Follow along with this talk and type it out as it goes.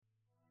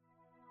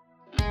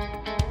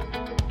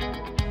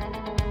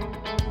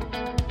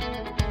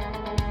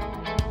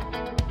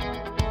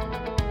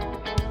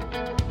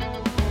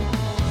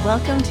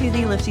Welcome to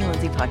the Lifting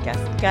Lindsay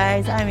podcast.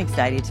 Guys, I'm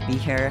excited to be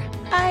here.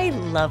 I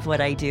love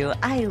what I do.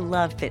 I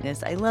love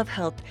fitness. I love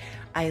health.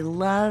 I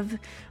love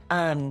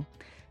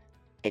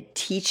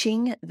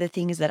teaching the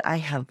things that I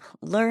have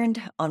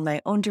learned on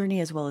my own journey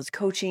as well as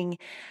coaching.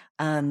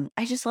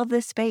 I just love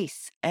this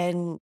space.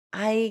 And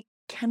I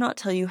cannot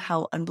tell you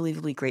how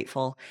unbelievably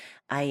grateful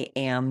I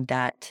am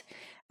that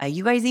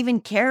you guys even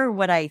care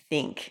what I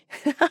think.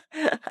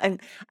 I'm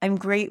I'm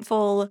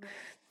grateful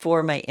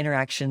for my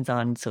interactions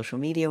on social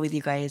media with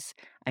you guys.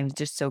 I'm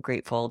just so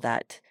grateful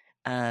that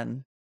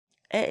um,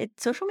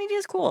 social media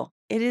is cool.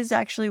 It is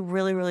actually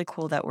really, really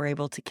cool that we're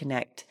able to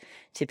connect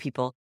to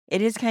people.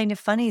 It is kind of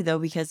funny though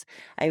because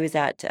I was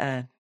at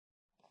uh,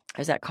 I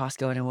was at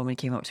Costco and a woman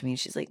came up to me and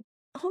she's like,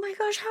 "Oh my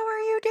gosh, how are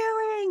you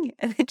doing?"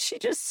 And then she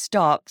just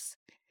stops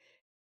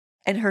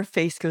and her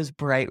face goes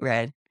bright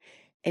red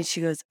and she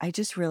goes, "I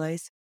just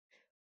realized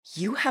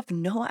you have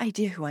no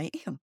idea who I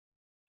am."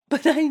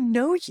 But I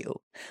know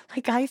you.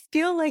 Like, I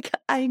feel like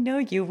I know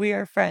you. We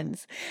are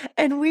friends.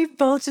 And we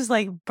both just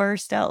like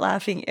burst out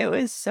laughing. It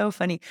was so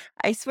funny.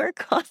 I swear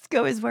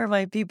Costco is where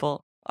my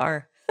people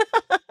are.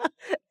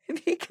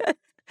 Because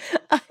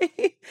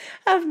I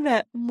have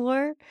met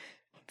more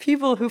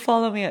people who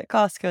follow me at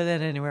Costco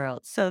than anywhere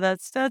else. So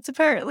that's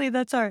apparently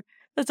that's our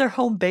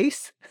home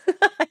base.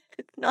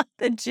 It's not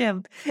the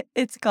gym.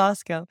 It's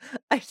Costco.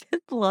 I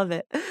just love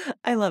it.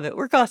 I love it.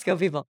 We're Costco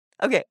people.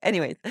 Okay,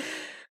 anyways.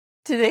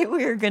 Today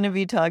we are going to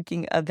be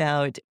talking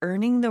about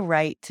earning the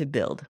right to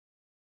build.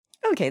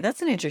 Okay,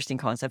 that's an interesting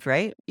concept,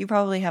 right? You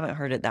probably haven't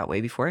heard it that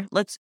way before.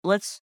 Let's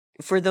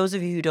for those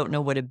of you who don't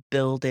know what a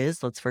build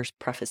is, let's first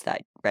preface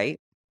that, right?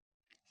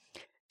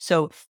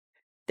 So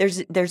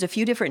there's a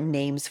few different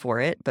names for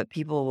it, but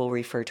people will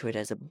refer to it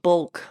as a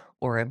bulk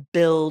or a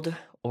build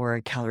or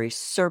a calorie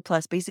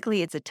surplus.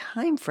 Basically, it's a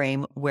time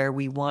frame where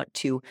we want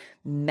to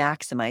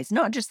maximize,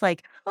 not just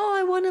like, oh,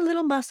 I want a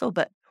little muscle,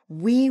 but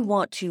we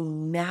want to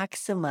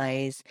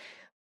maximize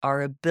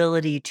our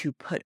ability to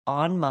put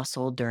on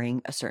muscle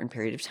during a certain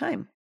period of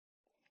time.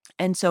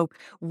 And so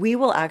we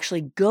will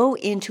actually go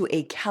into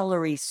a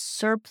calorie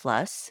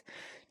surplus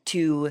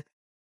to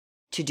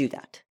do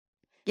that.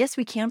 Yes,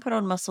 we can put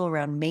on muscle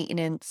around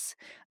maintenance.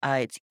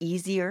 It's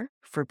easier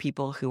for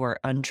people who are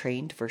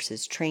untrained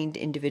versus trained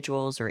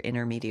individuals or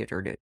intermediate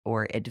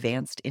or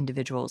advanced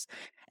individuals.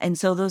 And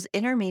so those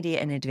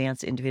intermediate and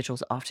advanced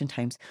individuals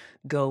oftentimes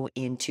go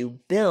into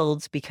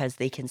builds because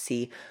they can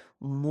see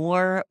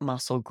more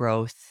muscle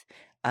growth.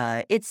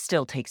 It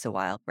still takes a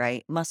while,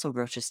 right? Muscle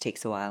growth just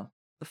takes a while.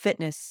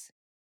 Fitness,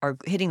 or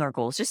hitting our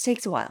goals just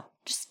takes a while.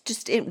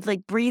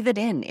 Like breathe it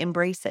in,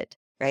 embrace it,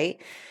 right?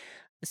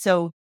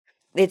 So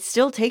it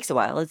still takes a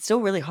while. It's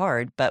still really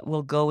hard, but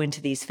we'll go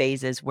into these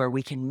phases where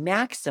we can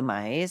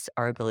maximize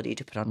our ability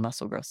to put on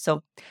muscle growth.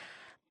 So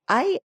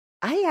I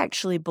I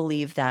actually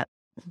believe that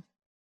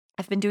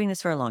I've been doing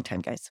this for a long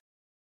time, guys.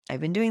 I've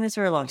been doing this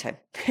for a long time.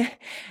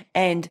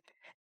 And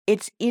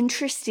it's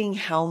interesting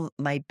how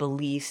my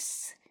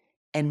beliefs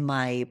and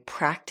my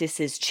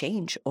practices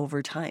change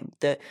over time.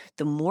 The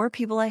more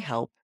people I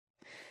help,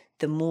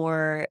 the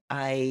more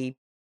I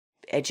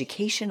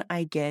education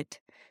I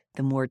get,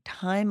 the more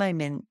time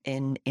I'm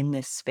in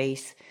this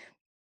space,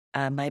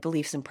 my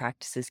beliefs and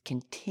practices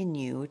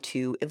continue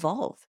to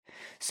evolve.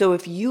 So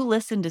if you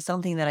listen to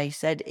something that I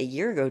said a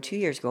year ago, 2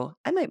 years ago,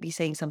 I might be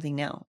saying something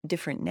now,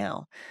 different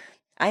now.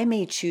 I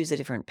may choose a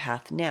different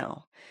path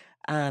now.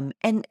 And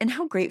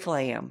how grateful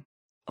I am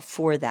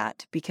for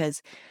that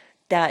because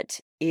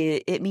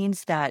it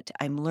means that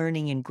I'm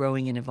learning and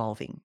growing and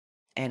evolving.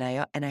 And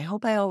I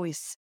hope I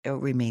always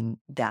remain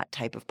that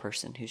type of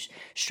person who's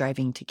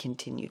striving to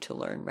continue to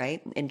learn,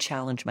 right? And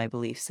challenge my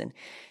beliefs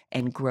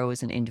and grow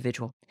as an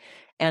individual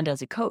and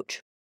as a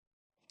coach.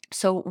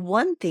 So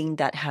one thing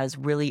that has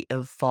really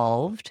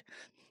evolved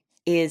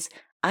is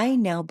I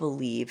now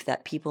believe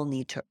that people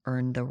need to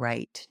earn the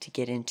right to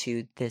get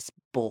into this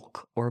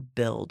bulk or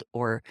build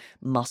or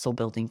muscle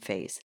building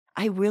phase.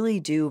 I really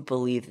do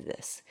believe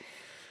this.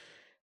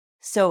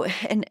 So,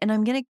 and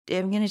I'm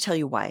gonna tell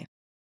you why.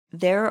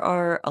 There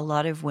are a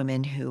lot of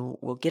women who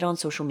will get on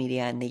social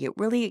media and they get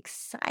really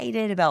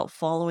excited about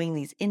following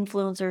these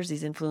influencers.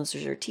 These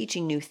influencers are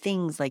teaching new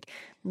things like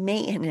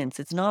maintenance.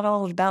 It's not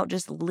all about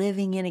just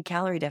living in a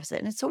calorie deficit,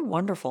 and it's so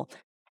wonderful.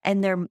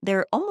 And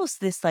they're almost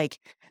this like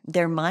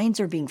their minds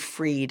are being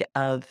freed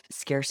of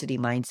scarcity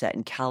mindset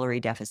and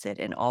calorie deficit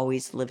and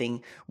always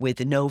living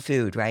with no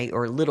food, right?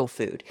 Or little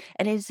food.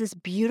 And it's this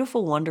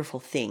beautiful, wonderful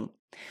thing.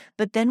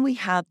 But then we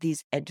have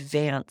these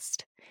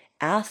advanced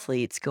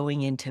athletes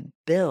going into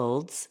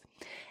builds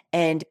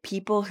and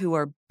people who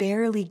are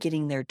barely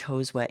getting their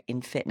toes wet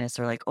in fitness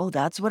are like, oh,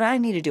 that's what I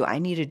need to do. I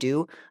need to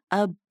do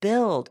a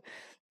build.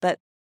 But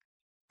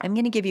I'm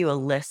going to give you a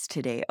list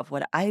today of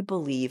what I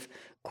believe,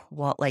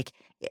 like,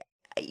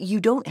 you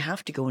don't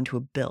have to go into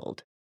a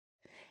build.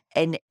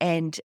 And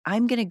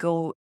I'm going to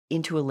go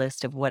into a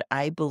list of what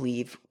I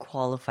believe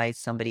qualifies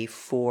somebody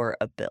for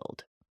a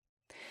build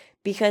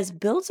because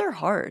builds are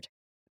hard.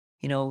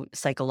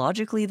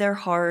 Psychologically, they're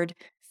hard.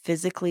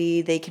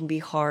 Physically, they can be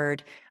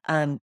hard.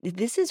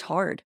 This is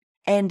hard.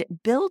 And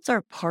builds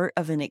are part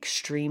of an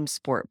extreme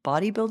sport.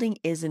 Bodybuilding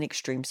is an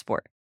extreme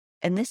sport.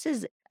 And this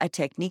is a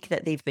technique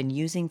that they've been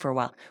using for a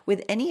while.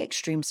 With any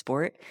extreme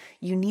sport,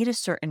 you need a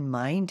certain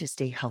mind to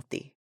stay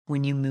healthy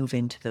when you move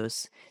into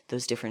those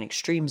different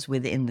extremes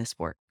within the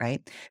sport,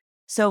 right?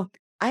 So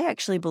I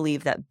actually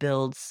believe that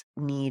builds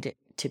need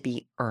to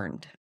be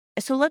earned.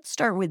 So let's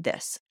start with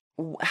this.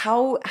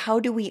 How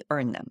do we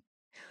earn them?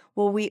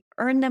 Well, we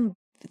earn them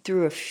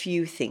through a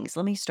few things.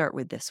 Let me start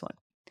with this one.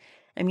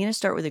 I'm going to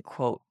start with a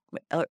quote.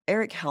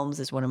 Eric Helms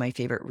is one of my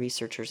favorite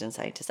researchers and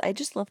scientists. I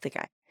just love the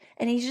guy.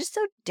 And he's just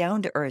so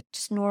down to earth,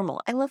 just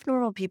normal. I love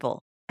normal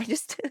people. I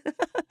just,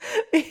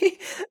 maybe,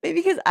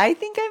 maybe because I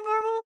think I'm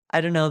normal.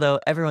 I don't know though.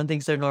 Everyone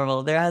thinks they're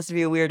normal. There has to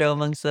be a weirdo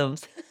amongst them.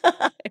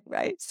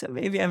 Right? So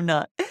maybe I'm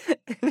not.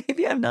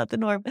 Maybe I'm not the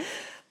norm.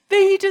 But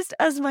he just,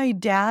 as my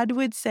dad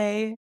would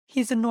say,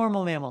 he's a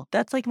normal mammal.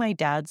 That's like my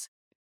dad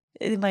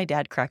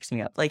cracks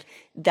me up. Like,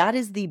 that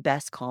is the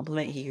best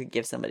compliment he could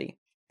give somebody.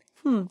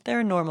 They're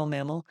a normal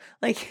mammal.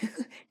 Like,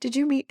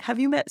 have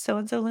you met so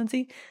and so,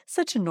 Lindsay?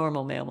 Such a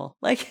normal mammal.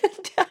 Like,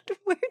 Dad,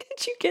 where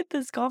did you get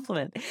this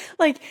compliment?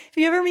 Like, if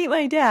you ever meet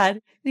my dad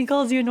and he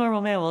calls you a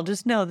normal mammal,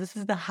 just know this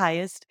is the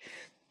highest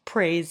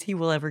praise he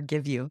will ever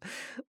give you.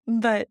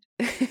 But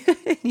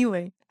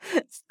anyway,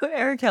 so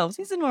Eric Helms,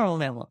 he's a normal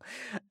mammal.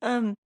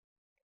 Um,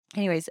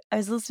 Anyways, I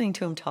was listening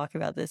to him talk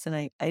about this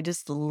and I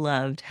just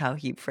loved how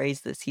he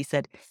phrased this. He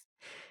said,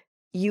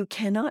 "You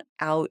cannot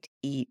out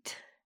eat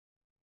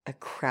a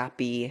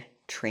crappy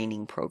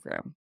training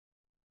program."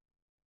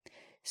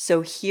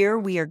 So here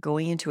we are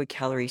going into a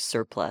calorie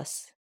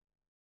surplus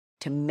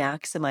to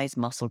maximize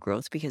muscle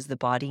growth because the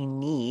body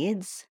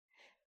needs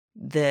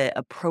the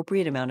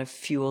appropriate amount of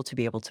fuel to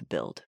be able to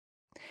build.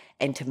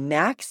 And to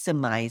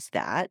maximize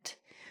that,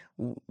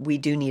 we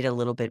do need a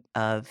little bit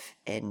of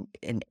an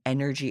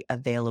energy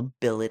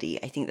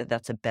availability. I think that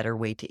that's a better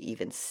way to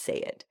even say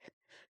it.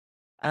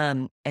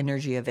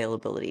 Energy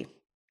availability.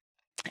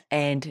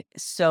 And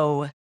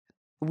so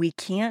we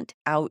can't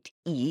out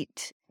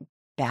eat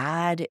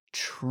bad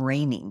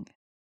training.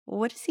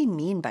 What does he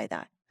mean by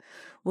that?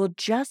 Well,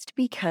 just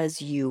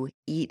because you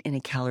eat in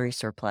a calorie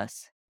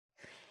surplus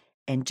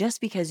and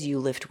just because you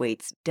lift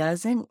weights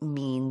doesn't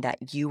mean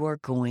that you are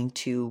going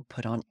to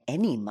put on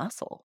any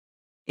muscle.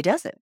 It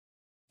doesn't.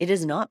 It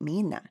does not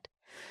mean that.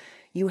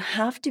 You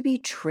have to be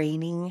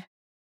training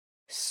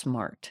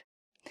smart.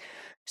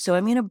 So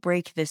I'm going to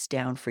break this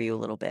down for you a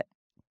little bit.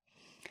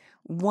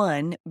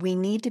 One, we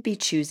need to be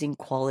choosing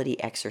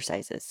quality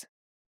exercises.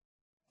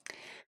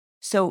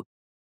 So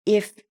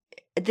if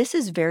this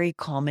is very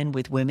common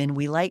with women,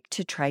 we like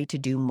to try to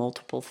do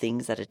multiple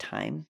things at a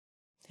time.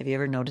 Have you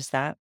ever noticed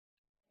that?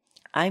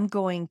 I'm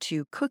going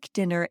to cook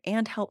dinner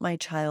and help my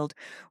child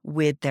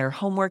with their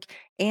homework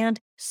and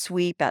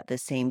sweep at the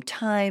same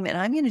time. And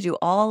I'm going to do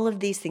all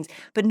of these things.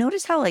 But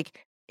notice how,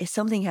 like, if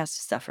something has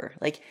to suffer,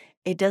 like,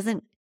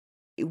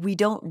 we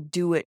don't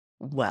do it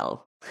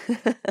well,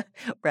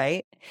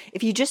 right?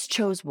 If you just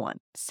chose one,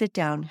 sit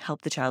down,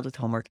 help the child with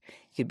homework,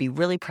 you could be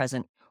really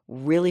present,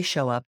 really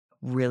show up,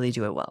 really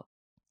do it well.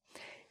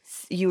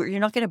 You're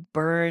not going to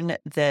burn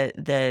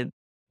the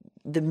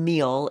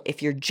meal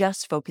if you're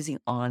just focusing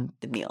on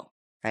the meal,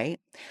 right?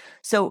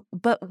 So,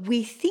 but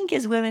we think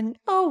as women,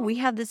 oh, we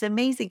have this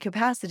amazing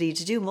capacity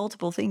to do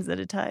multiple things at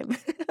a time,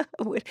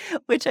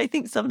 which I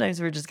think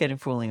sometimes we're just kind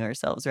of fooling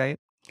ourselves, right?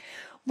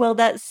 Well,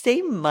 that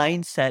same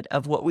mindset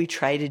of what we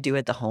try to do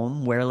at the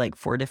home, wear like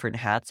 4 different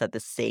hats at the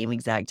same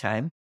exact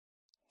time,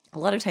 a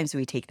lot of times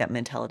we take that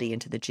mentality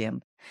into the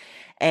gym.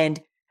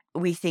 And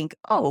we think,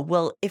 oh,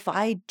 well, if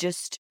I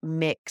just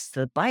mix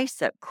the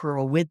bicep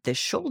curl with the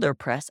shoulder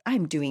press,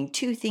 I'm doing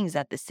 2 things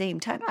at the same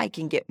time. I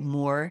can get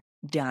more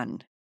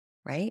done,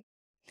 right?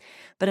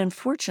 But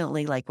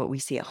unfortunately, like what we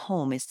see at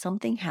home is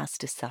something has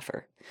to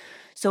suffer.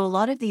 So a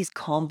lot of these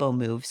combo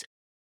moves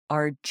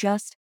are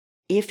just,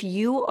 if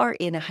you are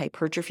in a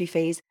hypertrophy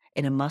phase,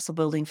 in a muscle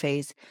building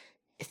phase,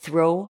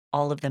 throw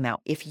all of them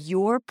out. If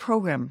your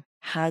program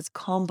has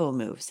combo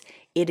moves,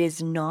 it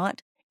is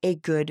not a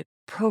good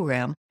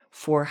program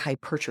for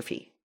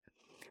hypertrophy,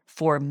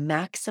 for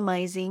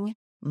maximizing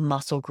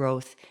muscle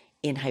growth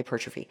in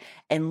hypertrophy.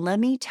 And let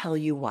me tell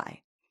you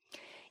why.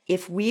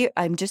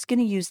 I'm just going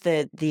to use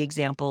the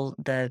example,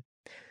 the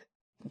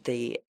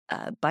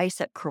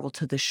bicep curl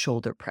to the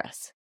shoulder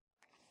press.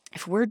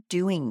 If we're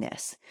doing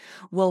this,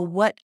 well,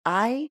 what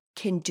I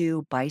can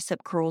do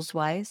bicep curls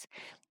wise,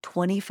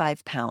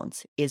 25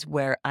 pounds is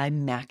where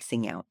I'm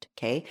maxing out.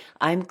 Okay.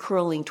 I'm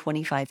curling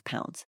 25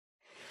 pounds.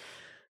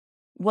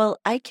 Well,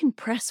 I can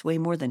press way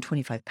more than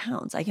 25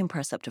 pounds. I can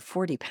press up to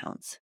 40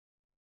 pounds.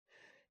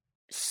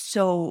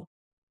 So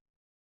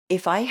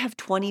if I have a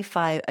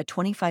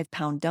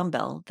 25-pound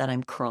dumbbell that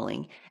I'm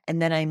curling,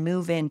 and then I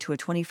move into a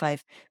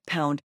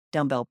 25-pound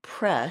dumbbell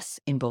press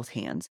in both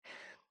hands,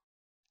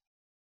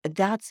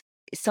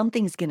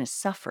 something's going to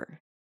suffer.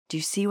 Do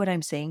you see what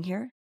I'm saying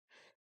here?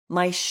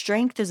 My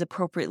strength is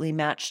appropriately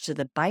matched to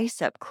the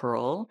bicep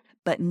curl,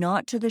 but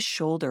not to the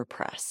shoulder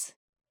press.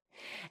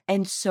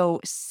 And so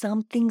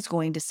something's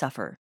going to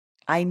suffer.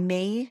 I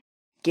may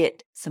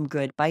get some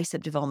good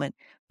bicep development,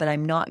 but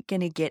I'm not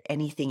going to get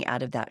anything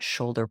out of that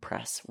shoulder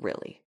press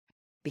really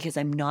because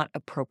I'm not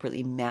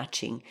appropriately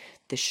matching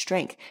the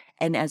strength.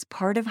 And as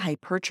part of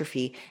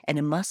hypertrophy and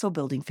a muscle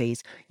building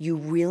phase, you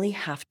really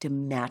have to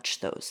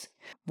match those,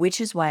 which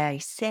is why I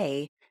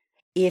say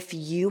if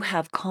you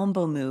have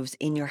combo moves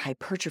in your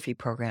hypertrophy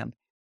program,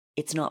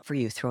 it's not for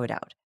you. Throw it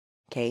out.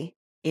 Okay.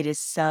 It is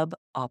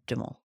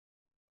suboptimal.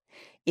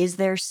 Is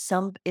there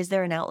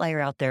an outlier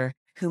out there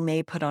who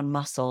may put on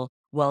muscle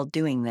while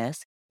doing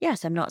this?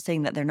 Yes, I'm not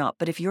saying that they're not,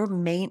 but if your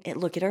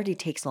look, it already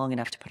takes long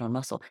enough to put on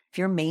muscle. If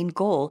your main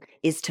goal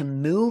is to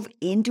move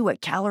into a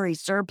calorie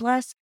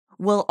surplus,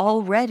 well,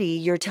 already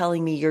you're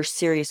telling me you're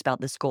serious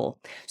about this goal.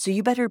 So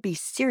you better be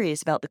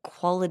serious about the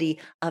quality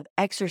of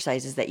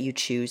exercises that you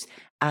choose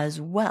as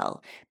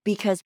well,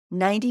 because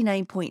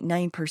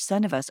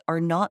 99.9% of us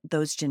are not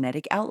those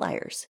genetic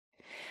outliers.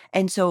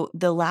 And so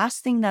the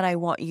last thing that I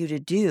want you to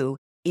do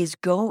is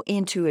go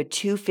into a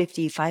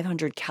 250,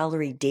 500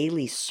 calorie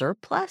daily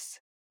surplus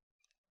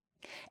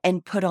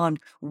and put on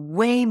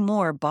way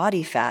more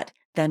body fat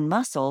than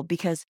muscle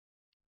because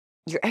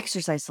your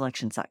exercise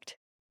selection sucked.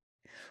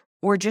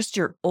 Or just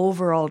your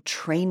overall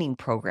training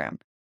program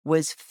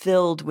was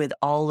filled with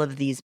all of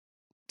these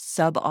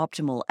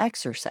suboptimal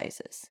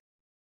exercises,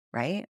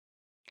 right?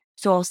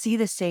 So I'll see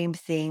the same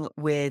thing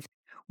with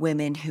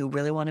women who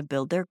really want to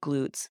build their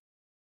glutes.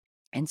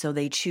 And so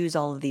they choose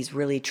all of these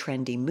really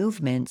trendy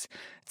movements.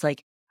 It's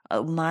like,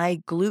 my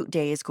glute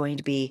day is going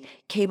to be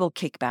cable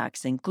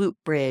kickbacks and glute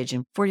bridge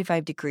and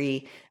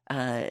 45-degree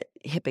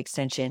hip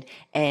extension.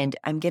 And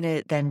I'm going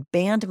to then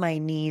band my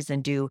knees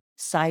and do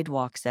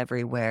sidewalks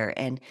everywhere.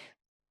 And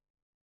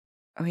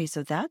okay,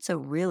 so that's a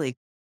really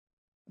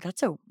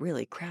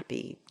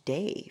crappy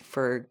day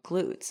for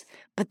glutes,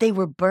 but they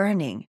were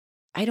burning.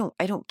 I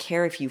don't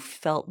care if you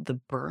felt the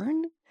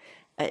burn.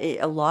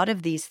 A lot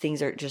of these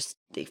things are just,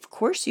 of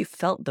course, you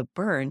felt the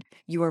burn.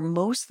 You are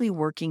mostly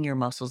working your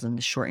muscles in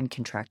the short and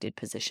contracted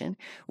position,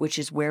 which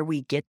is where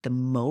we get the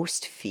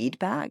most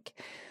feedback.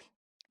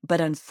 But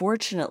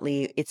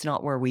unfortunately, it's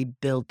not where we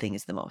build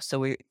things the most.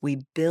 So we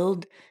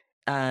build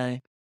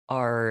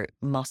our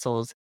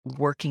muscles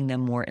working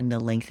them more in the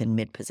length and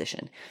mid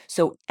position.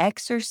 So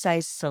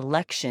exercise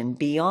selection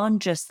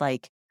beyond just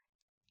like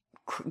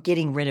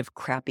getting rid of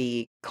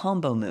crappy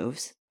combo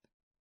moves,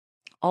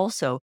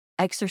 also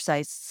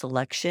exercise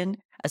selection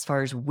as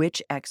far as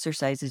which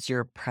exercises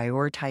you're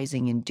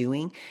prioritizing and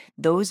doing,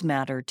 those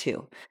matter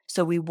too.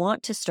 So we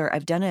want to start,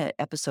 I've done an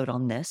episode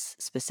on this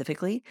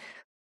specifically.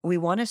 We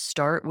want to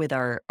start with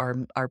our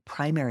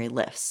primary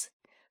lifts,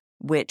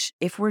 which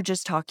if we're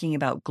just talking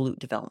about glute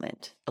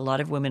development, a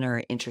lot of women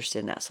are interested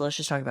in that. So let's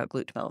just talk about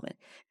glute development.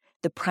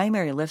 The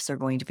primary lifts are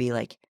going to be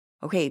like,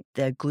 okay,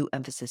 the glute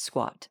emphasis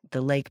squat,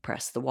 the leg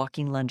press, the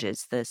walking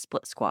lunges, the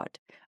split squat.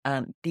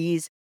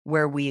 These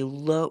where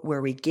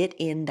we get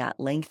in that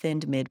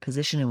lengthened mid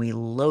position and we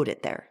load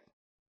it there.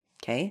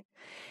 Okay.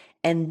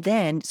 And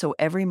then so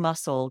every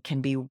muscle can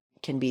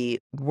be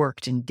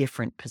worked in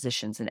different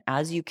positions. And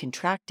as you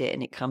contract it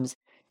and it comes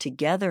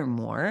together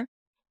more,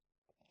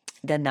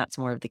 then that's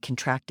more of the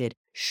contracted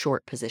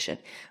short position.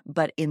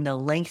 But in the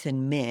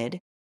lengthened mid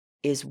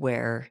is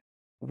where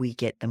we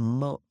get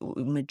the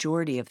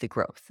majority of the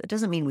growth. It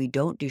doesn't mean we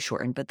don't do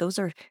shortened, but those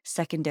are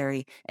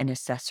secondary and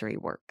accessory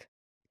work.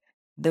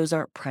 Those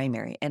aren't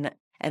primary. And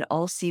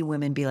I'll see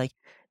women be like,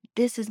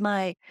 this is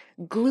my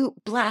glute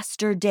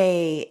blaster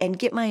day and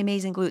get my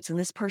amazing glutes. And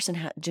this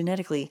person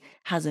genetically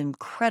has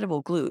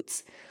incredible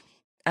glutes.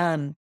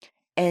 And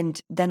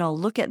then I'll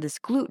look at this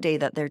glute day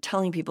that they're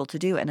telling people to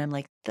do. And I'm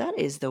like, that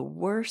is the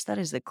worst. That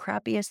is the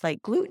crappiest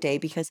like glute day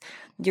because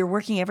you're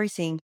working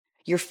everything.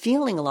 You're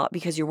feeling a lot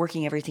because you're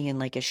working everything in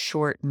like a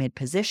short mid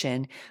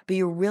position, but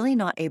you're really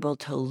not able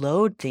to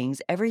load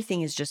things.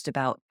 Everything is just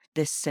about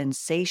this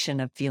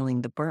sensation of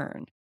feeling the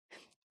burn.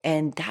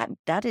 And that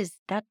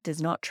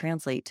does not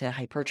translate to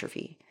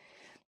hypertrophy.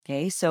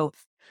 Okay. So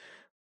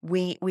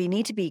we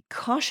need to be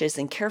cautious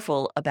and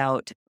careful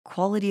about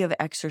quality of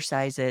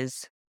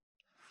exercises.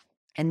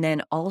 And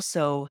then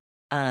also,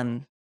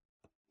 so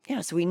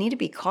we need to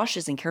be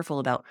cautious and careful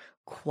about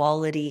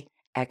quality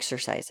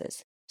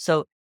exercises.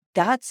 So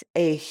that's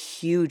a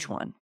huge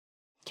one.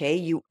 Okay.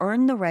 You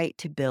earn the right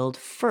to build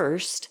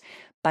first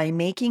by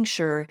making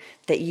sure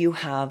that you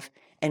have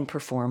and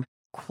perform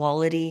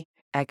quality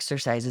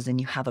exercises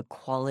and you have a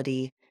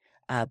quality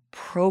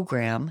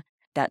program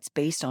that's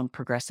based on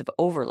progressive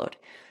overload.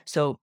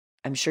 So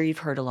I'm sure you've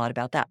heard a lot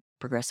about that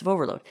progressive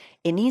overload.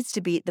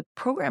 The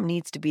program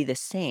needs to be the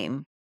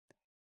same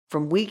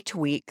from week to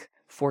week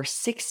for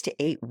 6 to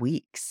 8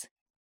 weeks.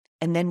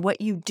 And then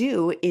what you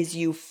do is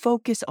you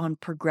focus on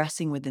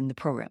progressing within the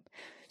program.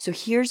 So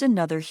here's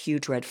another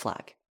huge red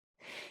flag.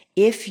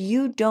 If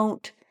you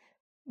don't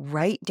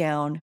write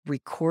down,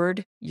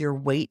 record your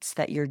weights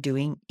that you're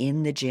doing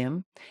in the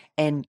gym,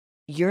 and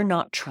you're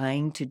not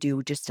trying to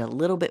do just a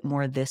little bit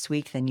more this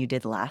week than you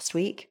did last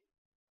week,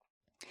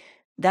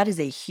 that is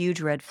a huge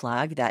red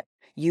flag that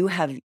you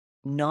have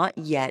not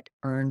yet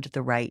earned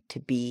the right to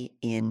be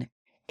in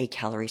a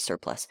calorie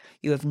surplus.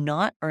 You have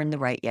not earned the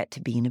right yet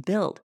to be in a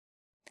build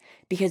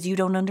because you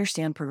don't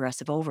understand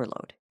progressive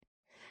overload.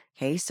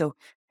 Okay, so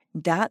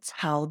that's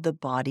how the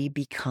body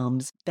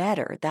becomes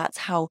better. That's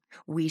how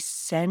we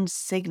send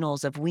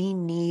signals of we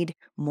need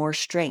more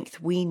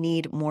strength, we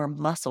need more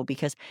muscle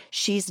because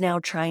she's now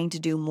trying to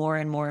do more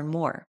and more and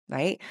more,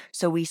 right?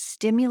 So we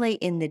stimulate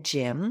in the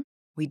gym.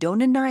 We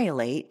don't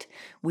annihilate.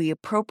 We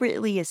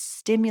appropriately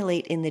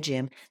stimulate in the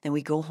gym. Then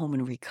we go home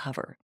and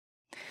recover.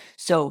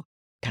 So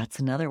that's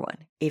another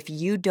one. If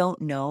you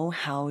don't know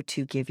how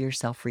to give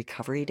yourself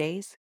recovery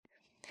days,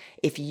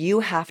 if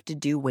you have to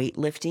do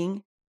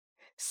weightlifting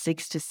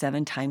 6 to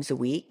 7 times a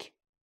week,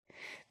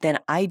 then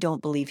I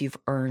don't believe you've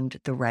earned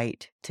the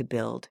right to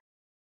build,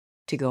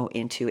 to go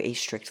into a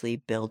strictly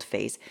build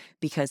phase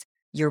because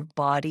your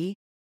body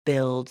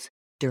builds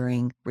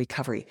during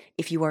recovery.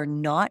 If you are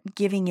not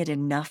giving it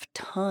enough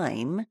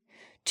time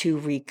to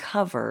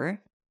recover,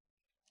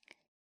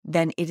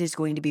 then it is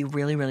going to be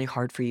really, really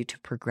hard for you to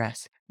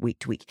progress week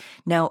to week.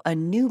 Now, a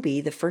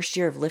newbie, the first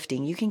year of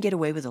lifting, you can get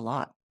away with a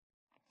lot.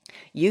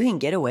 You can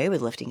get away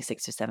with lifting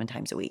 6 to 7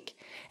 times a week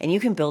and you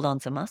can build on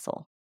some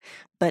muscle.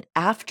 But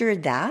after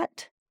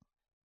that,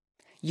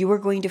 you are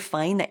going to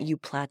find that you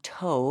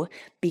plateau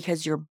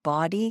because your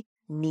body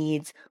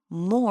needs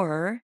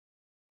more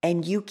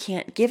and you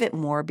can't give it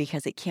more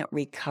because it can't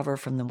recover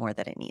from the more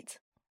that it needs.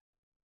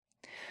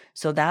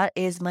 So that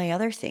is my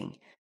other thing.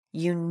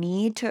 You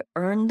need to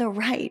earn the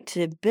right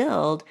to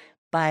build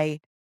by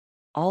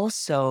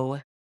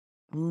also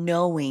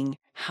knowing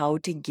how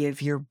to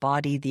give your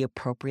body the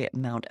appropriate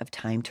amount of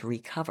time to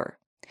recover.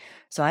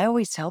 So I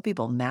always tell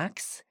people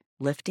max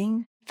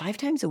lifting 5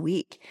 times a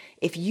week.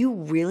 If you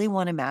really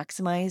want to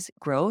maximize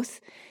growth,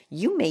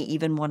 you may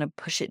even want to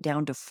push it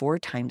down to 4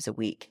 times a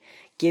week.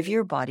 Give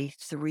your body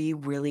 3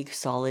 really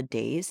solid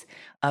days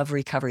of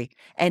recovery.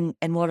 And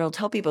what I'll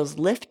tell people is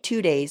lift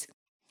 2 days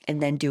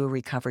and then do a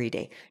recovery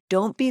day.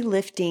 Don't be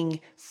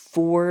lifting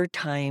 4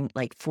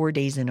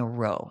 days in a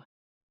row.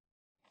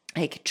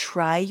 Like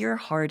try your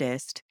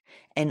hardest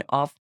and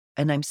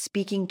I'm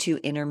speaking to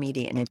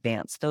intermediate and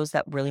advanced, those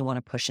that really want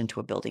to push into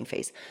a building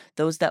phase,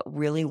 those that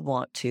really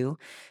want to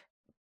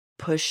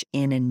push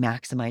in and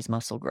maximize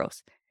muscle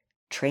growth.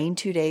 Train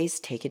 2 days,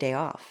 take a day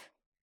off.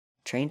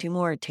 Train 2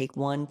 more, take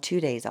 1,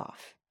 2 days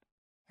off,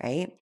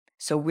 right?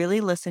 So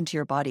really listen to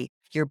your body.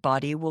 Your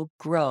body will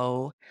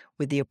grow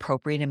with the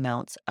appropriate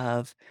amounts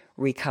of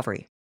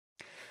recovery.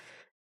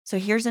 So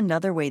here's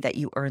another way that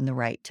you earn the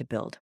right to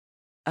build.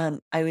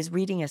 I was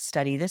reading a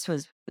study. This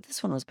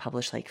one was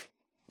published like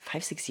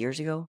 5, 6 years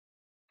ago,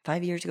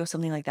 5 years ago,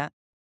 something like that,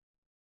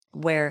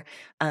 where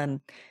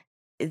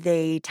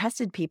they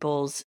tested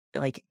people's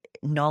like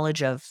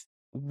knowledge of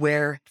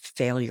where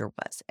failure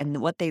was.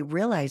 And what they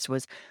realized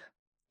was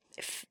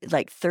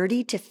like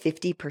 30 to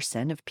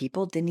 50% of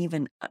people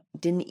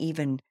didn't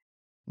even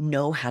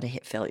know how to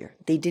hit failure.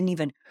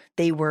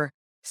 They were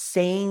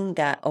saying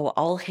that, oh,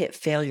 I'll hit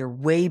failure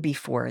way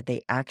before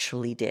they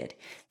actually did.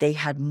 They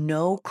had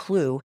no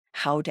clue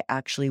how to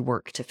actually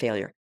work to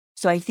failure.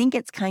 So I think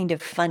it's kind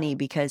of funny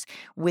because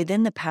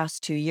within the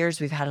past 2 years,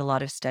 we've had a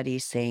lot of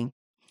studies saying,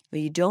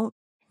 well, you don't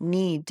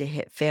need to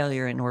hit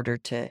failure in order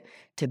to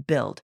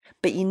build,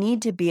 but you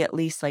need to be at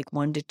least like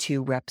 1 to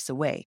 2 reps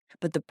away.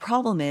 But the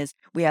problem is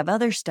we have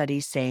other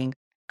studies saying,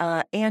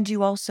 and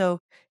you also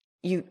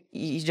you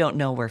don't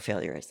know where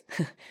failure is.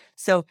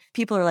 So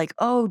people are like,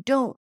 "Oh,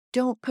 don't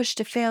push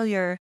to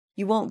failure.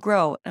 You won't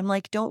grow." I'm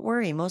like, "Don't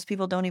worry. Most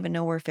people don't even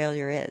know where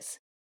failure is.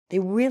 They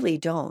really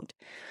don't."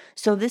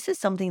 So this is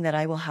something that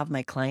I will have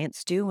my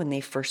clients do when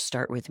they first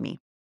start with me.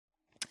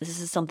 This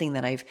is something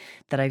that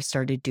I've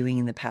started doing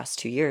in the past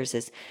 2 years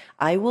is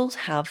I will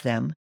have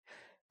them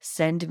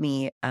send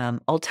me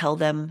I'll tell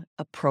them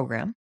a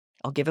program.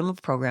 I'll give them a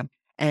program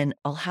and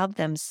I'll have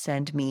them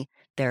send me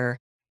their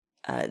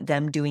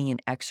them doing an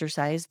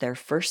exercise, their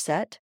first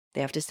set.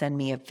 They have to send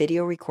me a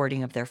video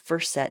recording of their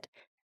first set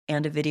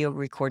and a video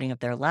recording of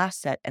their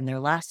last set, and their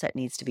last set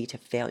needs to be to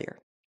failure.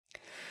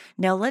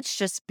 Now,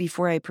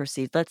 before I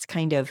proceed, let's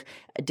kind of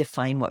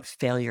define what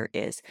failure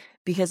is,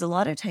 because a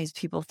lot of times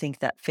people think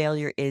that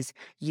failure is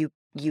you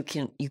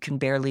can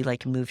barely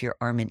like move your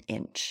arm an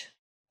inch,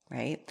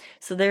 right?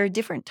 So there are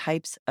different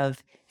types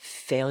of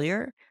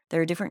failure.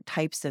 There are different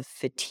types of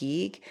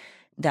fatigue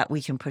that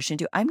we can push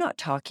into. I'm not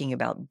talking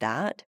about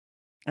that.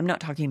 I'm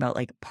not talking about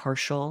like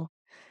partial,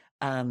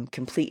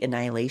 complete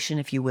annihilation,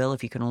 if you will.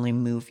 If you can only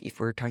move, if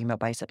we're talking about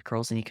bicep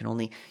curls and you can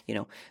only,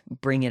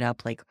 bring it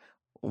up like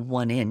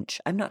 1 inch.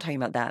 I'm not talking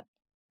about that.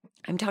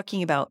 I'm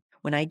talking about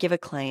when I give a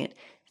client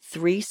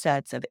 3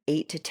 sets of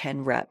 8 to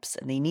 10 reps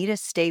and they need to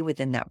stay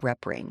within that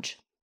rep range.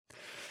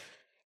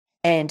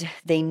 And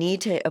they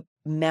need to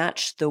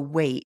match the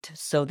weight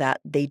so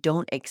that they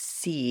don't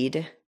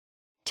exceed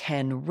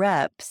 10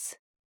 reps,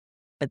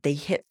 but they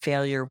hit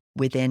failure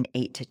within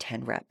 8 to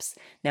 10 reps.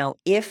 Now,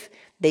 if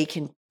they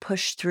can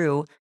push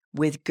through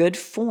with good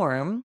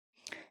form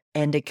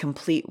and a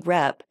complete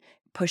rep,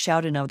 push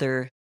out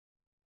another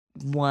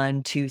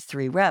 1, 2,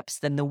 3 reps,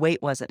 then the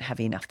weight wasn't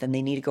heavy enough. Then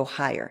they need to go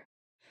higher.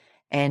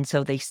 And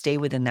so they stay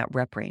within that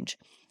rep range.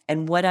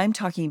 And what I'm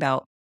talking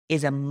about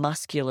is a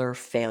muscular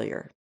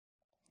failure.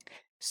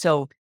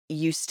 So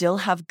you still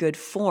have good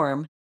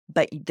form,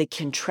 but the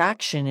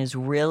contraction is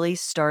really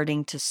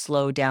starting to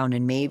slow down,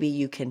 and maybe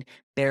you can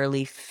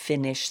barely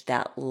finish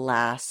that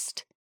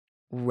last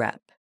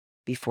rep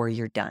before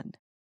you're done.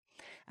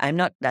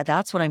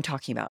 That's what I'm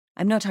talking about.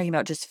 I'm not talking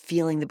about just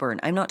feeling the burn.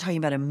 I'm not talking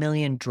about a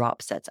million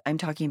drop sets. I'm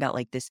talking about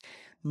like this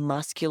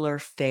muscular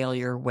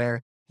failure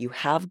where you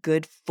have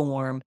good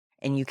form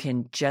and you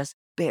can just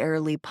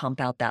barely pump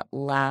out that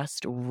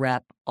last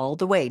rep all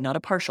the way, not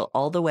a partial,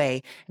 all the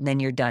way, and then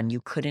you're done.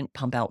 You couldn't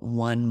pump out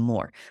one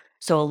more.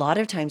 So a lot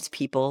of times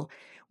people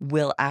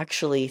will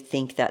actually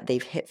think that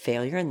they've hit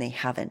failure and they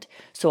haven't.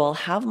 So I'll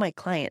have my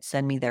clients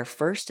send me their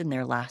first and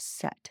their last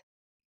set.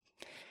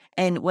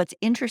 And what's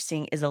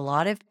interesting is a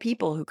lot of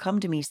people who come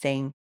to me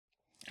saying,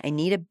 I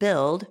need a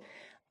build.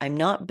 I'm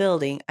not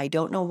building. I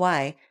don't know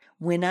why.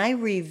 When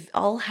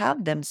I'll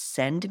have them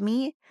send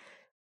me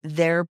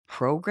their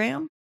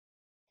program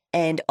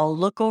and I'll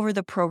look over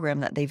the program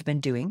that they've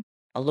been doing.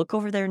 I'll look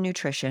over their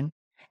nutrition.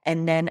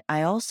 And then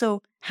I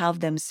also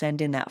have them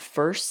send in that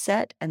first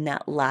set and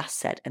that last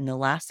set. And the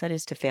last set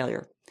is to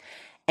failure.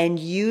 And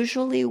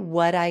usually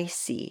what I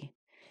see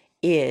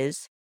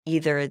is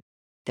either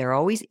they're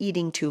always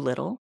eating too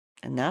little,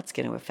 and that's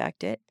going to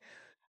affect it,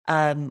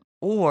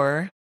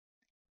 or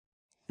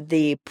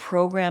the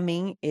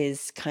programming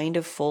is kind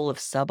of full of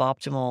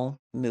suboptimal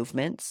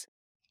movements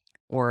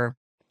or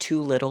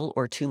too little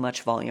or too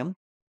much volume.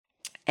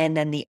 And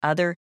then the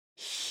other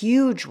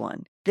huge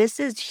one, this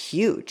is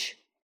huge,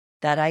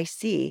 that I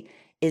see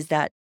is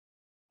that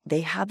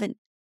they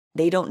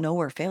don't know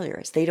where failure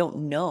is. They don't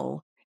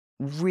know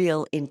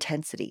real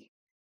intensity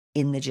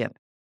in the gym.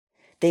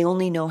 They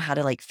only know how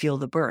to like feel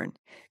the burn.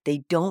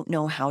 They don't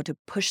know how to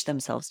push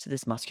themselves to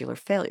this muscular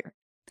failure.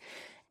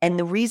 And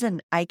the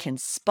reason I can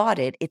spot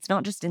it, it's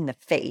not just in the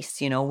face.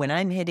 When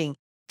I'm hitting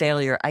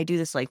failure, I do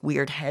this like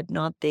weird head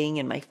nod thing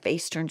and my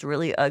face turns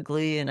really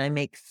ugly and I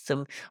make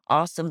some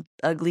awesome,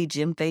 ugly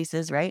gym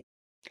faces, right?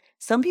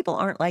 Some people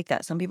aren't like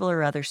that. Some people are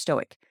rather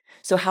stoic.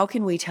 So how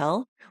can we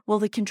tell? Well,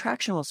 the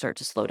contraction will start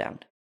to slow down.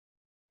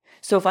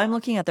 So if I'm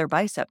looking at their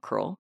bicep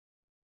curl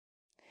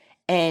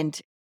and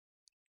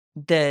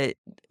the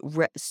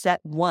set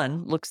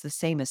 1 looks the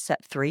same as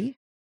set 3,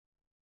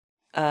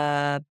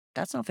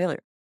 that's not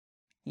failure.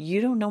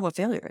 You don't know what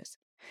failure is,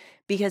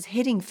 because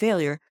hitting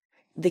failure,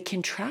 the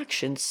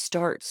contraction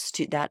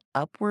that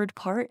upward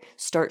part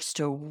starts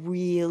to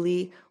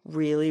really,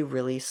 really,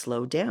 really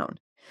slow down.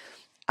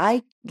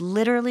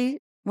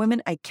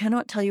 Women, I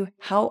cannot tell you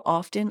how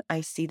often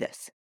I see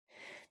this,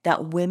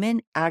 that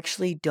women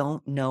actually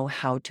don't know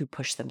how to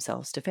push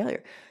themselves to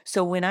failure.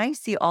 So when I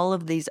see all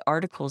of these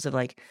articles of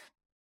like,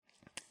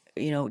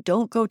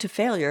 don't go to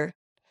failure,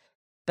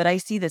 but I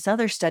see this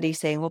other study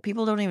saying, well,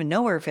 people don't even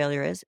know where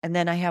failure is. And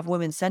then I have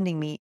women sending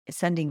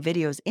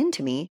videos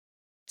into me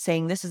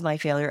saying, this is my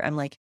failure. I'm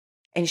like,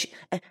 and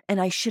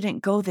I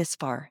shouldn't go this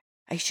far.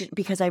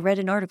 Because I read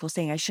an article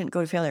saying I shouldn't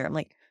go to failure. I'm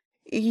like,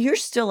 you're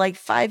still like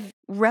 5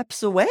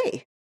 reps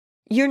away.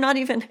 You're not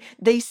even,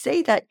 they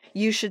say that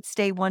you should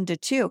stay 1 to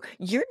 2.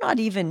 You're not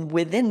even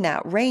within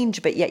that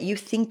range, but yet you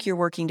think you're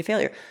working to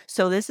failure.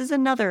 So this is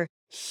another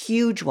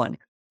huge one.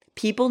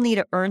 People need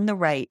to earn the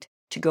right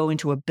to go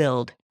into a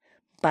build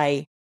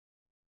by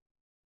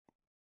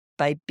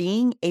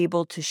being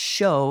able to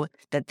show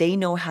that they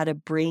know how to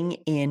bring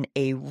in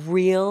a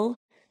real,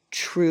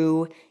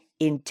 true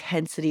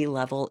intensity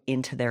level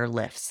into their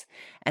lifts.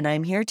 And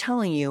I'm here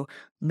telling you,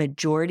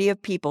 majority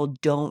of people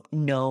don't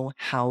know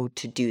how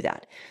to do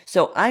that.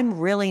 So I'm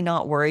really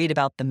not worried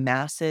about the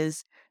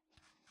masses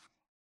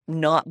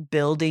not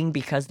building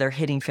because they're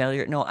hitting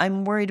failure. No,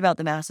 I'm worried about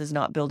the masses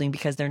not building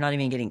because they're not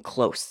even getting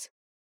close.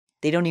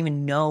 They don't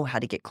even know how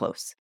to get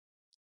close.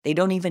 They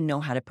don't even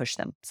know how to push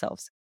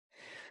themselves.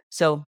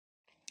 So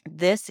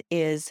this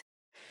is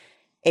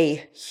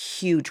a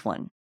huge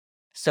one.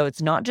 So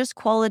it's not just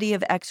quality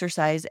of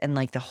exercise and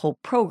like the whole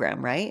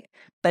program, right?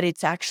 But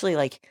it's actually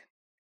like,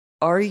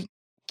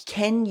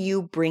 can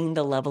you bring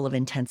the level of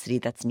intensity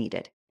that's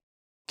needed?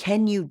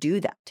 Can you do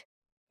that?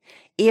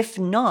 If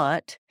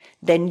not,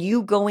 then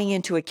you going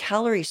into a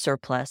calorie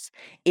surplus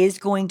is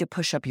going to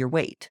push up your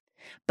weight.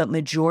 But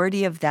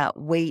majority of that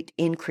weight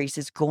increase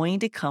is going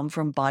to come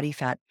from body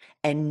fat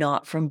and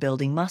not from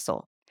building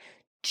muscle.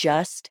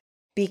 Just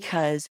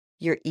because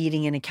you're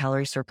eating in a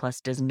calorie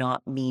surplus does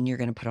not mean you're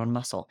going to put on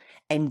muscle.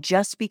 And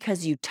just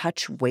because you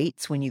touch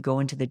weights when you go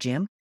into the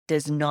gym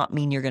does not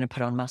mean you're going to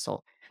put on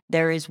muscle.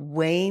 There is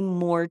way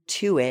more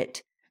to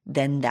it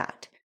than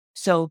that.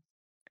 So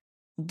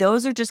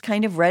those are just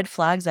kind of red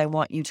flags I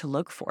want you to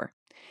look for.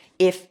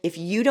 If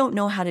you don't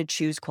know how to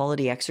choose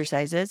quality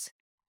exercises,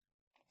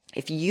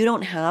 if you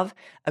don't have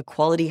a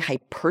quality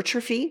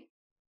hypertrophy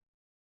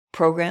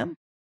program,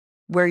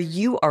 where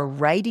you are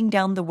writing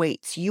down the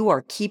weights, you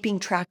are keeping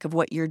track of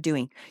what you're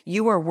doing.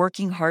 You are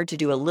working hard to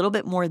do a little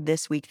bit more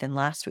this week than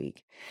last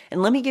week.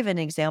 And let me give an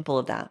example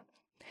of that.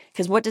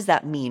 Because what does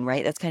that mean,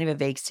 right? That's kind of a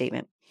vague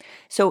statement.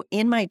 So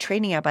in my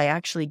training app, I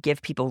actually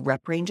give people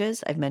rep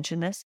ranges. I've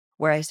mentioned this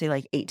where I say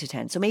like 8 to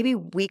 10. So maybe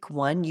week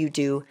 1, you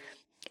do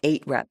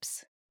 8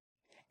 reps.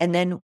 And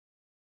then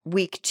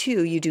week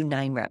 2, you do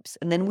 9 reps.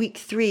 And then week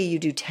 3, you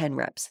do 10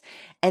 reps.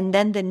 And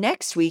then the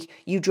next week,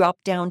 you drop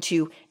down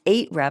to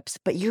 8 reps,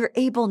 but you're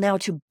able now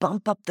to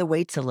bump up the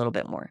weights a little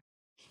bit more.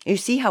 You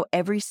see how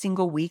every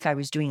single week I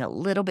was doing a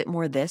little bit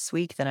more this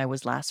week than I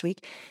was last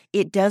week?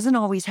 It doesn't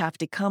always have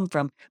to come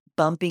from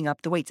bumping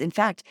up the weights. In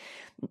fact,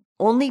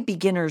 only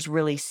beginners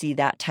really see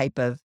that type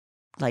of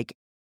like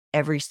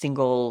every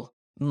single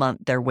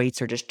month their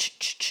weights are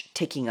just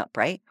ticking up,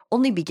 right?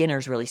 Only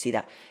beginners really see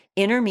that.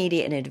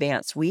 Intermediate and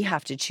advanced, we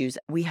have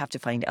to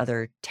find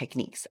other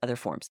techniques, other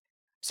forms.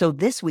 So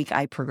this week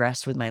I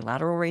progressed with my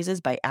lateral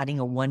raises by adding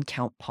a 1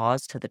 count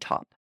pause to the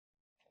top.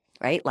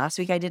 Right? Last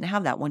week I didn't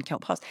have that 1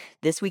 count pause.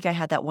 This week I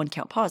had that 1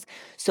 count pause.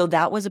 So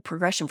that was a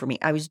progression for me.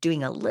 I was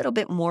doing a little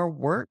bit more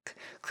work,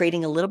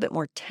 creating a little bit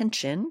more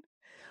tension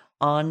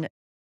on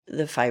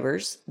the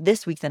fibers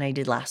this week than I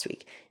did last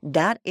week.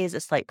 That is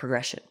a slight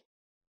progression.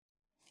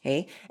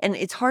 Okay. And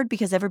it's hard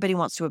because everybody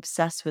wants to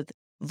obsess with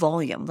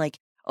volume. Like,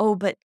 oh,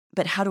 but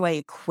how do I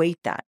equate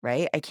that?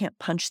 Right? I can't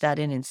punch that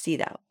in and see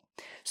that.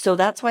 So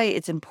that's why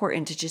it's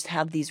important to just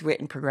have these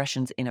written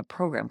progressions in a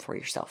program for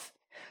yourself.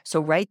 So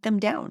write them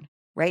down.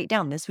 Write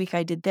down, this week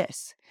I did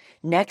this.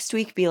 Next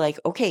week, be like,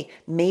 okay,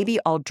 maybe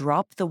I'll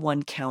drop the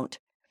 1 count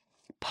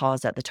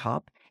pause at the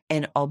top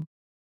and I'll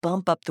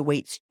bump up the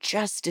weights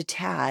just a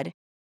tad.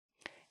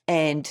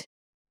 And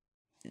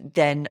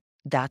then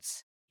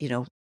that's,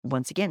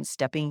 once again,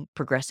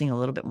 progressing a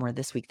little bit more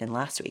this week than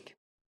last week.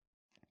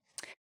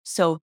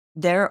 So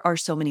there are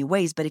so many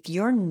ways, but if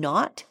you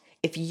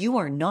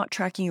are not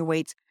tracking your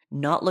weights,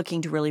 not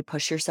looking to really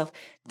push yourself,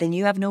 then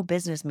you have no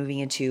business moving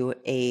into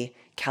a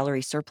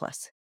calorie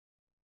surplus.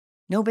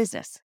 No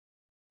business.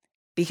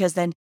 Because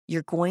then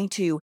you're going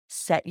to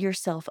set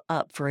yourself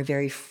up for a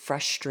very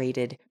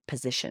frustrated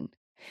position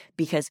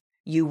because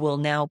you will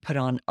now put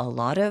on a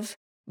lot of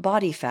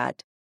body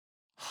fat,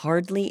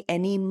 hardly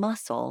any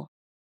muscle.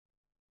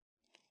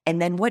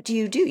 And then what do?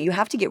 You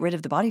have to get rid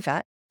of the body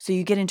fat. So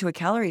you get into a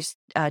calorie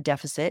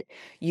deficit,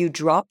 you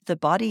drop the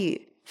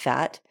body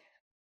fat,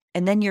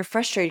 and then you're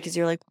frustrated because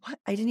you're like, what?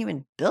 I didn't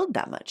even build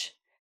that much.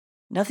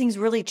 Nothing's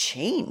really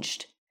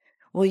changed.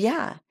 Well,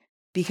 yeah,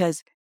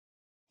 because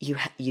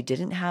you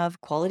didn't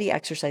have quality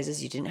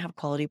exercises, you didn't have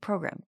quality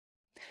program.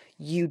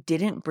 You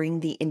didn't bring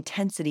the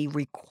intensity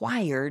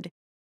required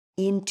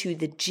into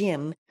the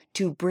gym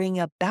to bring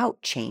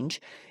about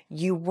change.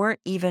 You weren't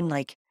even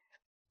like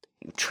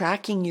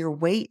tracking your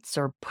weights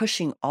or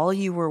pushing. All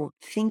you were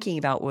thinking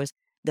about was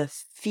the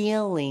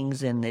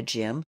feelings in the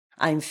gym.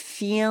 I'm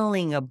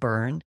feeling a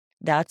burn.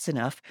 That's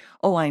enough.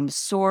 Oh, I'm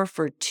sore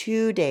for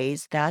 2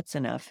 days. That's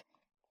enough.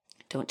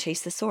 Don't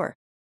chase the sore.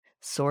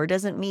 Sore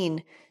doesn't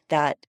mean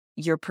that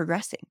you're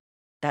progressing.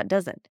 That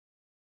doesn't.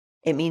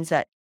 It means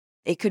that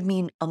it could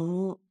mean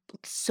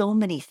so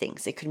many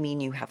things. It could mean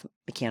you have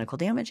mechanical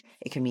damage.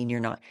 It could mean you're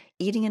not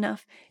eating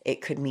enough.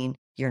 It could mean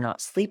you're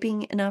not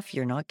sleeping enough.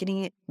 You're not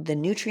getting the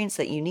nutrients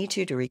that you need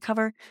to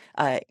recover.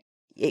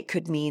 It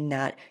could mean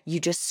that you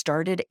just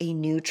started a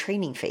new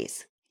training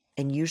phase.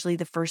 And usually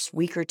the first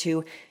week or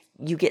 2,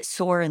 you get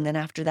sore. And then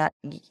after that,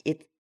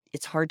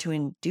 it's hard to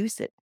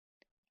induce it.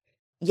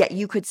 Yet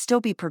you could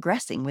still be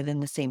progressing within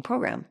the same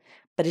program,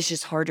 but it's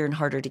just harder and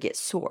harder to get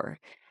sore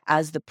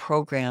as the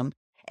program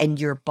and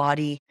your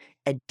body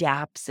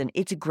adapts. And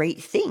it's a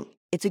great thing.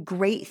 It's a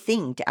great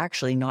thing to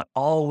actually not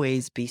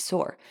always be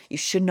sore. You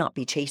should not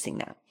be chasing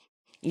that.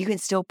 You can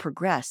still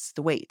progress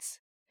the weights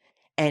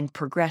and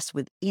progress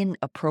within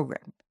a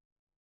program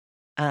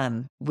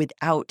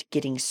without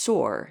getting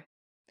sore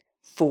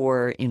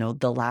for,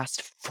 the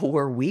last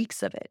 4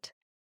 weeks of it.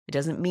 It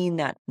doesn't mean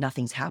that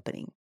nothing's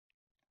happening.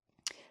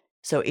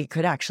 So it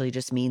could actually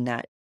just mean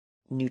that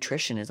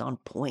nutrition is on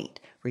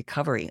point,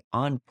 recovery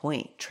on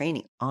point,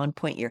 training on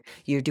point.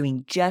 You're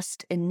doing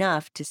just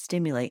enough to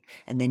stimulate,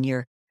 and then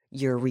you're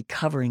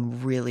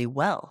recovering really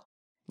well.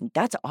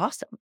 That's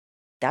awesome.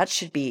 That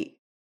should be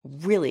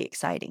really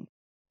exciting.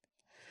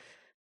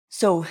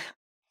 So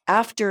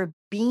after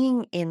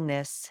being in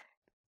this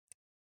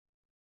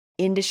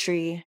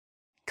industry,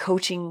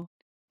 coaching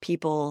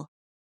people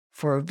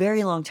for a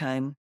very long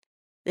time,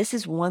 this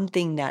is one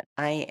thing that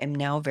I am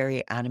now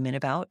very adamant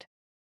about,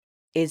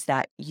 is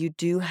that you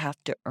do have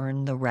to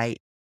earn the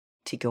right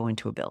to go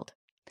into a build.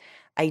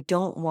 I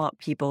don't want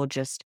people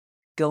just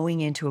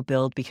going into a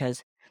build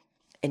because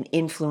an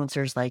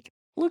influencer's like,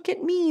 look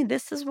at me,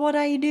 this is what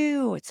I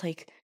do. It's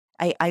like,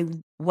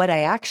 what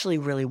I actually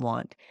really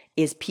want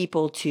is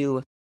people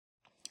to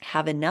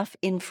have enough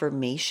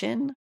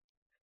information.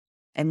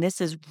 And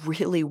this is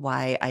really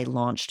why I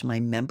launched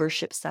my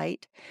membership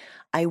site.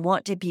 I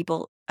want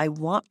people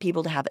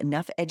to have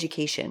enough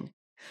education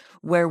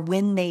where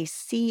when they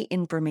see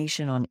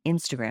information on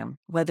Instagram,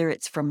 whether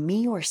it's from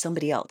me or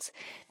somebody else,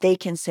 they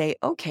can say,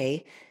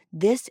 okay,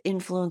 this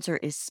influencer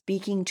is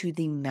speaking to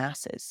the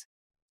masses.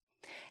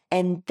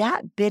 And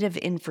that bit of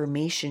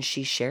information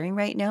she's sharing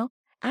right now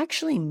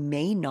actually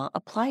may not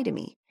apply to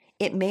me.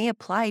 it may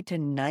apply to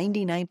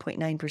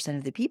 99.9%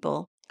 of the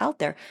people out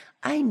there.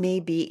 I may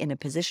be in a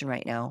position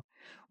right now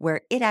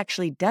where it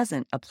actually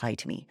doesn't apply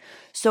to me.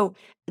 So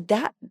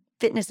that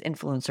fitness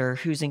influencer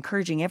who's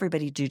encouraging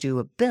everybody to do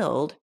a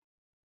build,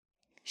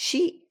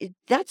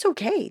 that's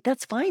okay.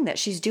 That's fine that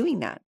she's doing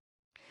that,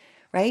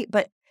 right?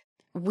 But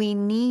we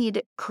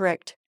need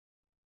correct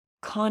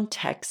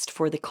context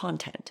for the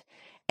content.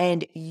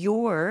 And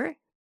your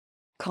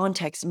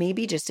context may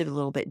be just a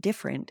little bit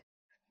different.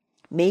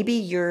 Maybe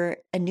you're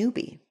a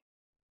newbie.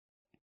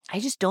 I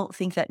just don't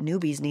think that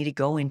newbies need to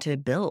go into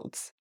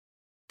builds.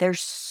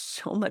 There's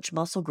so much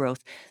muscle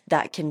growth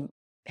that can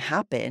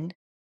happen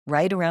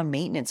right around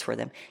maintenance for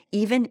them.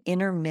 Even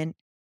intermediate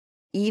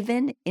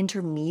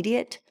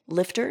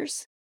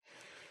lifters,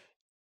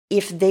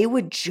 if they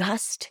would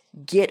just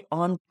get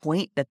on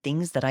point the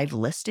things that I've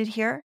listed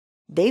here,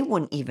 they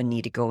wouldn't even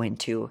need to go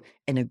into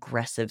an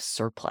aggressive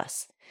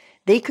surplus.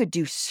 They could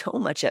do so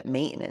much at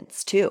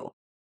maintenance too.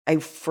 I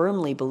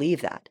firmly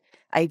believe that.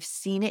 I've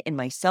seen it in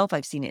myself.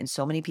 I've seen it in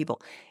so many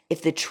people.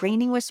 If the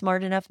training was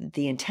smart enough,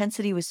 the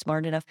intensity was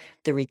smart enough,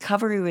 the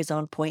recovery was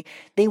on point,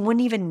 they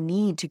wouldn't even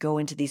need to go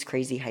into these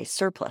crazy high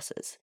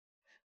surpluses.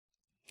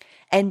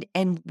 And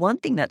one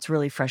thing that's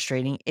really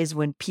frustrating is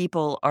when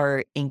people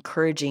are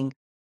encouraging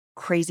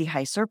crazy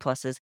high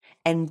surpluses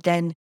and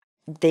then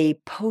they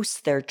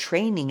post their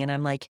training and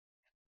I'm like,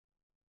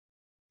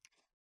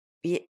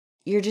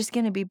 you're just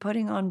going to be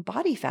putting on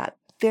body fat,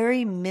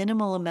 very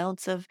minimal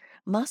amounts of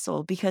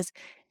muscle because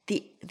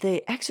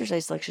the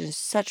exercise selection is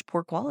such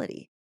poor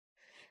quality.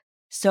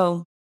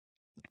 So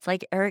it's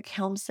like Eric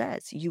Helms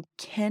says, you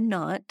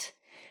cannot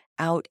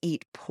out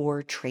eat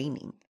poor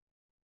training.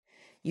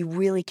 You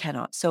really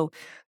cannot. So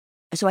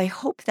I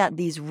hope that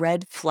these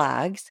red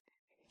flags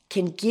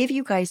can give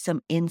you guys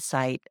some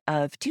insight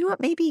of, do you know what?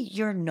 Maybe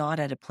you're not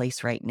at a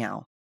place right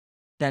now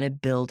that a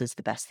build is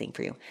the best thing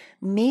for you.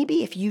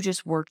 Maybe if you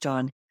just worked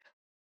on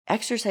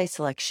exercise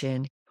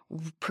selection,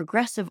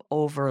 progressive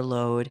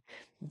overload,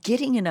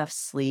 getting enough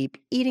sleep,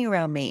 eating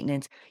around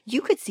maintenance,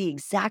 you could see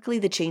exactly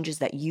the changes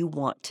that you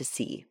want to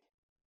see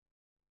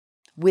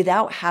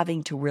without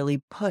having to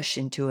really push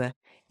into a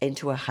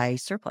high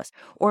surplus.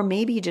 Or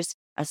maybe just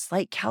a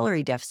slight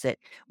calorie deficit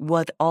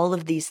with all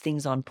of these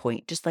things on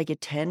point, just like a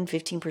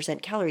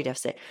 10-15% calorie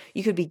deficit.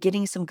 You could be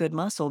getting some good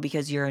muscle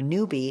because you're a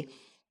newbie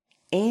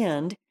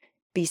and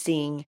be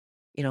seeing,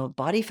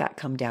 body fat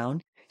come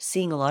down,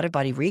 seeing a lot of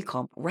body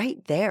recomp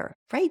right there,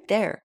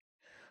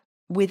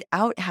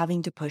 without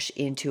having to push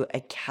into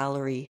a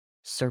calorie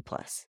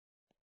surplus.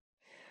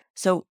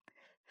 So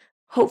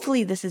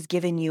hopefully this has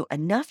given you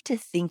enough to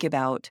think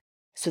about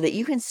so that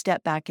you can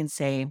step back and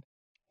say,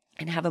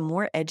 and have a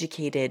more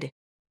educated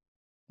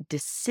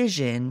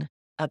decision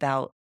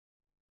about,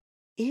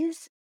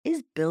 is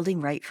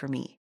building right for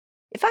me?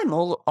 If I'm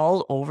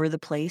all over the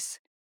place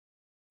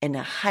and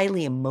a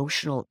highly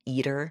emotional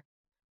eater,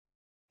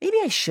 maybe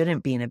I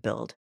shouldn't be in a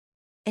build.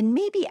 And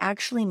maybe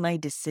actually my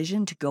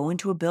decision to go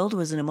into a build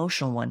was an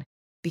emotional one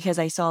because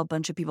I saw a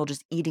bunch of people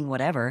just eating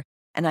whatever.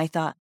 And I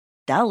thought,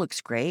 that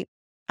looks great.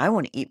 I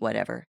want to eat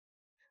whatever.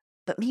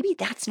 But maybe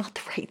that's not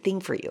the right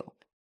thing for you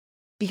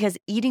because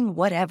eating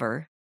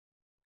whatever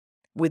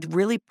with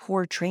really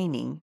poor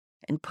training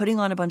and putting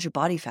on a bunch of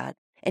body fat,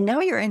 and now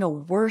you're in a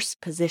worse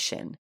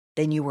position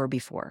than you were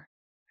before,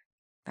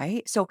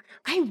 right? So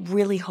I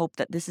really hope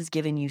that this has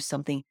given you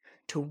something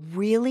to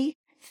really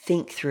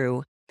think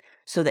through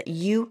so that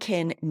you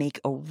can make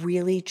a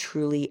really,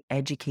 truly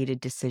educated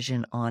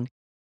decision on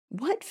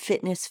what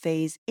fitness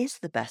phase is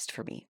the best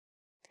for me.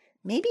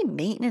 Maybe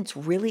maintenance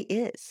really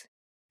is.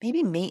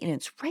 Maybe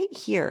maintenance right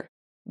here,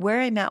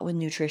 where I'm at with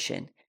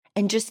nutrition,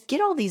 and just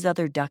get all these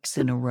other ducks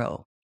in a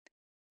row.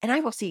 And I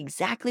will see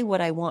exactly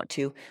what I want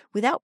to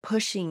without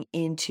pushing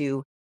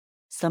into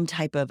some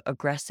type of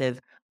aggressive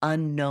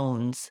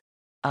unknowns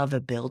of a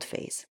build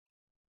phase.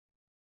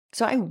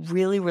 So I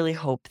really, really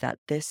hope that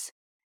this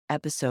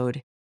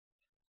episode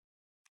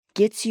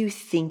gets you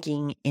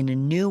thinking in a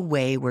new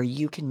way where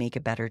you can make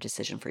a better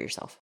decision for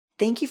yourself.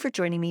 Thank you for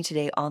joining me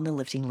today on the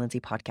Lifting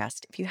Lindsay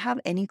podcast. If you have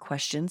any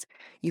questions,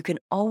 you can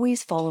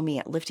always follow me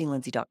at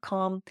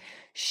liftinglindsay.com.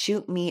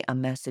 Shoot me a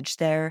message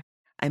there.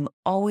 I'm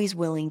always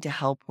willing to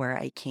help where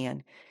I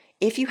can.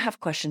 If you have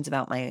questions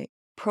about my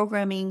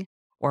programming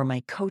or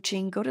my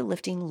coaching, go to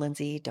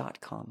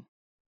liftinglindsay.com.